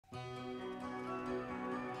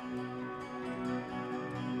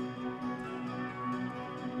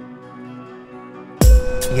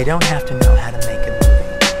You don't have to know how to make a movie.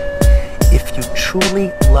 If you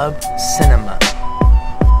truly love cinema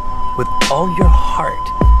with all your heart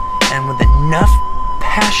and with enough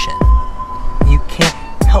passion, you can't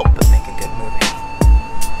help but make a good movie.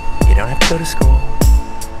 You don't have to go to school.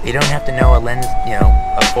 You don't have to know a lens,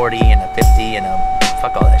 a 40 and a 50 and a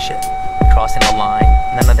fuck all that shit. Crossing a line,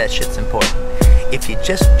 none of that shit's important. If you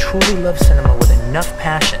just truly love cinema with enough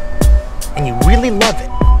passion and you really love it,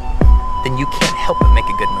 then you can't help but make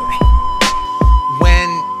a good movie.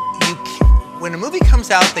 When a movie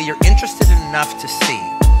comes out that you're interested enough to see,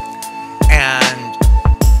 and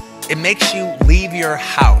it makes you leave your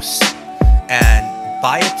house and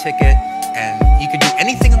buy a ticket, and you can do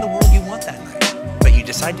anything in the world you want that night, but you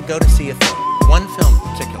decide to go to see a film, one film in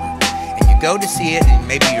particular, and you go to see it, and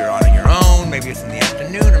maybe you're on your own, maybe it's in the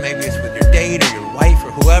afternoon, or maybe it's with your date or your wife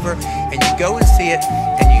or whoever, and you go and see it,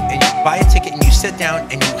 and you buy a ticket, and you sit down,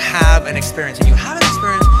 and you have an experience, with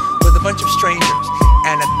a bunch of strangers.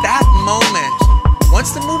 And at that moment,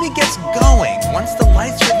 once the movie gets going, once the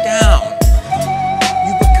lights are down,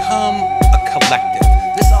 you become a collective.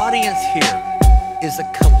 This audience here is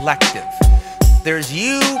a collective. There's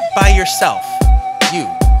you by yourself.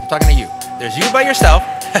 I'm talking to you. There's you by yourself,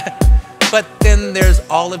 but then there's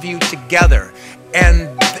all of you together.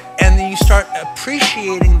 And then you start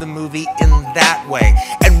appreciating the movie in that way.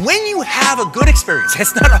 And when you have a good experience,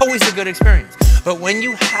 it's not always a good experience, but when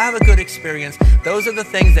you have a good experience, those are the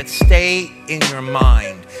things that stay in your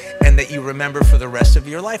mind and that you remember for the rest of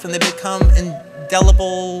your life, and they become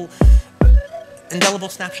indelible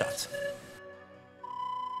snapshots.